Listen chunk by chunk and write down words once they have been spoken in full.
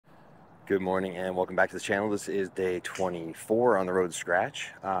Good morning and welcome back to the channel. This is day 24 on the road scratch.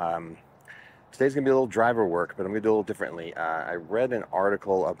 Today's gonna be a little driver work, but I'm gonna do a little differently. I read an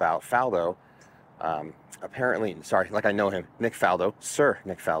article about Faldo. Apparently, sorry, like I know him, Nick Faldo, Sir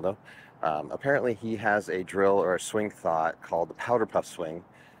Nick Faldo. Apparently he has a drill or a swing thought called the Powderpuff swing,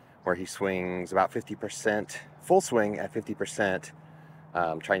 where he swings about 50%, full swing at 50%,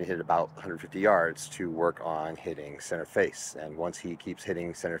 trying to hit about 150 yards to work on hitting center face. And once he keeps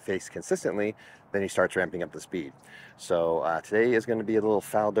hitting center face consistently, then he starts ramping up the speed. So today is going to be a little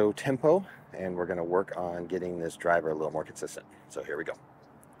Faldo tempo, and we're going to work on getting this driver a little more consistent. So here we go.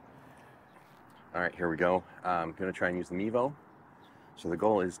 All right, here we go. I'm going to try and use the Mevo. So the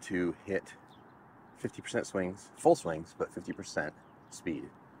goal is to hit 50% swings, full swings, but 50% speed,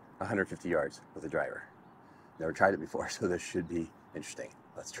 150 yards with a driver. Never tried it before, so this should be interesting.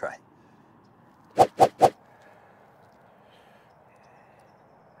 Let's try.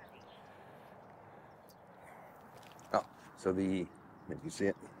 Oh, so did you see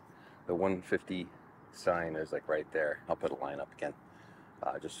it? The 150 sign is like right there. I'll put a line up again,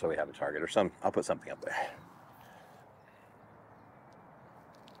 just so we have a target, or I'll put something up there.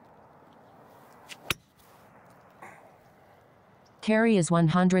 Carry is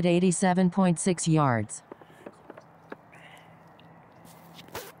 187.6 yards.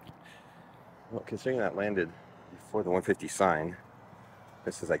 Well, considering that landed before the 150 sign,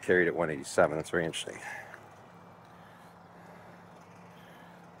 this says I carried at 187. That's very interesting.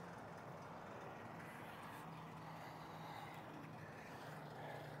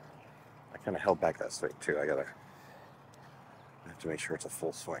 I kind of held back that swing too. I have to make sure it's a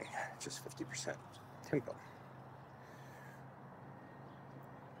full swing, just 50% tempo.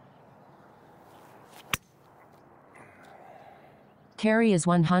 Carry is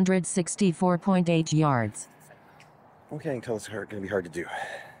 164.8 yards. Okay, I can tell it's going to be hard to do.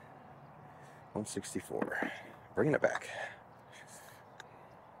 164. Bringing it back.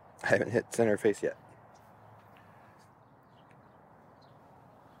 I haven't hit center face yet.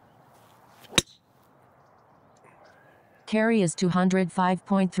 Carry is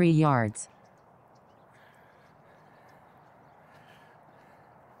 205.3 yards.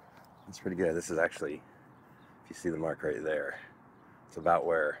 That's pretty good. This is actually, if you see the mark right there, it's about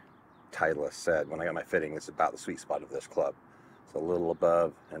where Titleist said when I got my fitting, it's about the sweet spot of this club. It's a little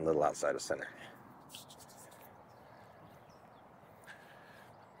above and a little outside of center.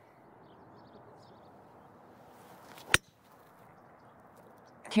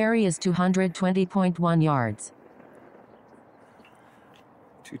 Carry is 220.1 yards.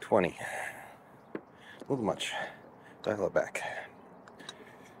 220. A little much. Dial it back.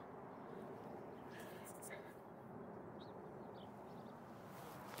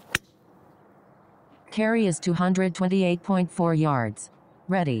 Carry is 228.4 yards.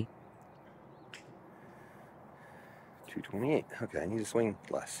 Ready. 228. Okay, I need to swing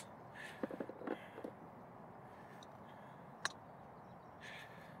less.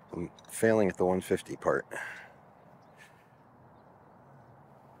 I'm failing at the 150 part.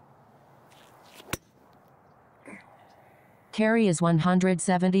 Carry is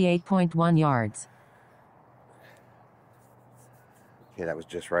 178.1 yards. Okay, that was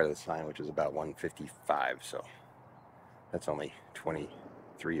just right of the sign, which is about 155, so that's only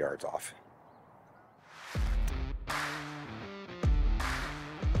 23 yards off.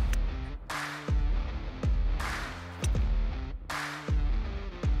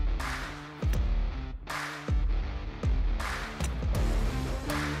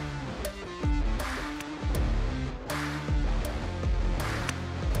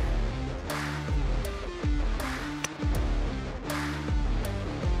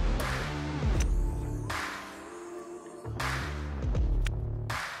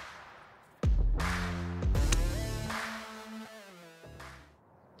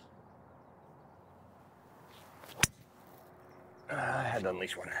 I had to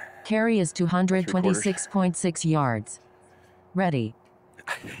unleash one. Carry is 226.6 yards. Ready.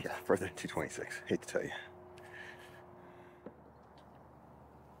 Yeah, further than 226. Hate to tell you.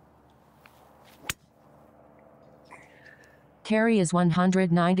 Carry is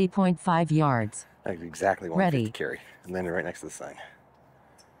 190.5 yards. That's exactly 150 carry. And then right next to the sign.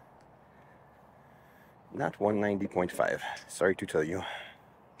 Not 190.5. Sorry to tell you.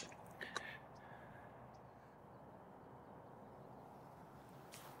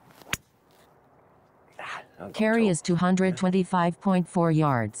 Carry is 225.4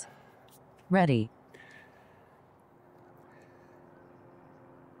 yards. Ready.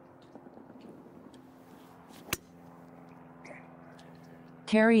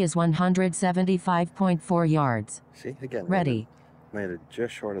 Carry is 175.4 yards. See, again. Ready. landed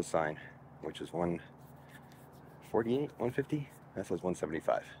just short of sign, which is 148, 150. That says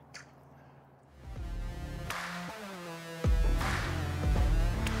 175.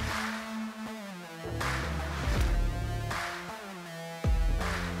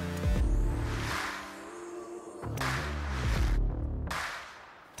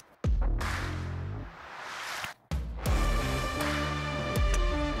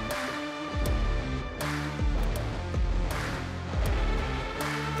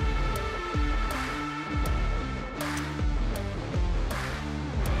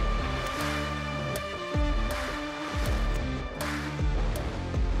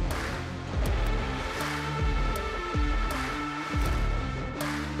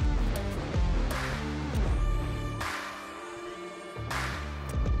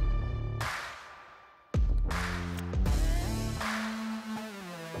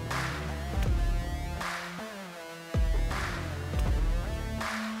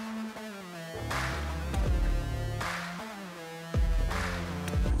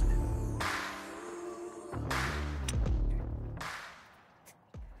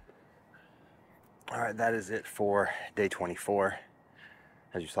 All right, that is it for day 24.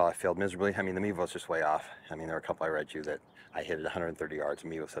 As you saw, I failed miserably. I mean, the Mevo's just way off. I mean, there were a couple I read you that I hit at 130 yards.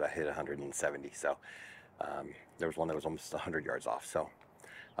 Mevo said I hit 170. So there was one that was almost 100 yards off. So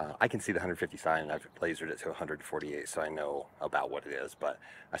I can see the 150 sign, and I've lasered it to 148, so I know about what it is. But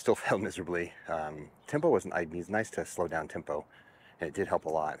I still failed miserably. Tempo wasn't. It's nice to slow down tempo, and it did help a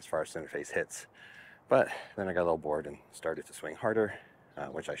lot as far as center face hits. But then I got a little bored and started to swing harder.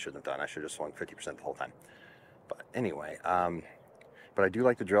 Which I shouldn't have done. I should have swung 50% the whole time. But anyway, but I do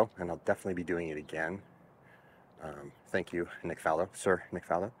like the drill, and I'll definitely be doing it again. Thank you, Nick Faldo, Sir Nick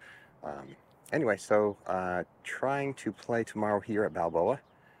Faldo. Anyway, so trying to play tomorrow here at Balboa.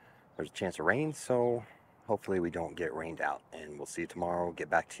 There's a chance of rain, so hopefully we don't get rained out. And we'll see you tomorrow. Get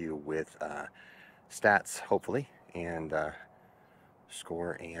back to you with stats, hopefully, and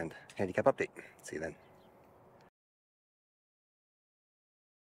score and handicap update. See you then.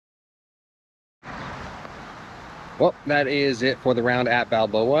 Well, that is it for the round at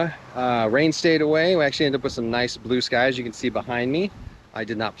Balboa. Rain stayed away. We actually ended up with some nice blue skies. You can see behind me. I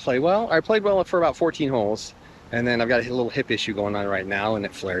did not play well. I played well for about 14 holes, and then I've got a little hip issue going on right now, and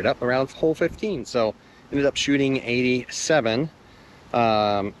it flared up around hole 15. So ended up shooting 87.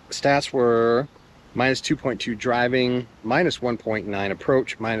 Stats were minus 2.2 driving, minus 1.9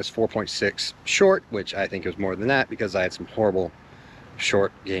 approach, minus 4.6 short, which I think was more than that because I had some horrible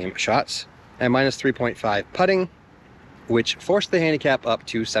short game shots, and minus 3.5 putting, which forced the handicap up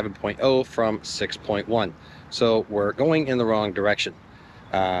to 7.0 from 6.1. So we're going in the wrong direction.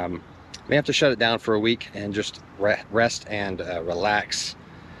 We have to shut it down for a week and just rest and relax.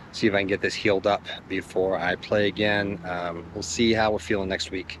 See if I can get this healed up before I play again. We'll see how we're feeling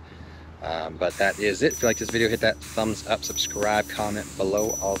next week. But that is it. If you like this video, hit that thumbs up, subscribe, comment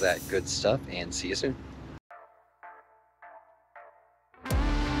below, all that good stuff, and see you soon.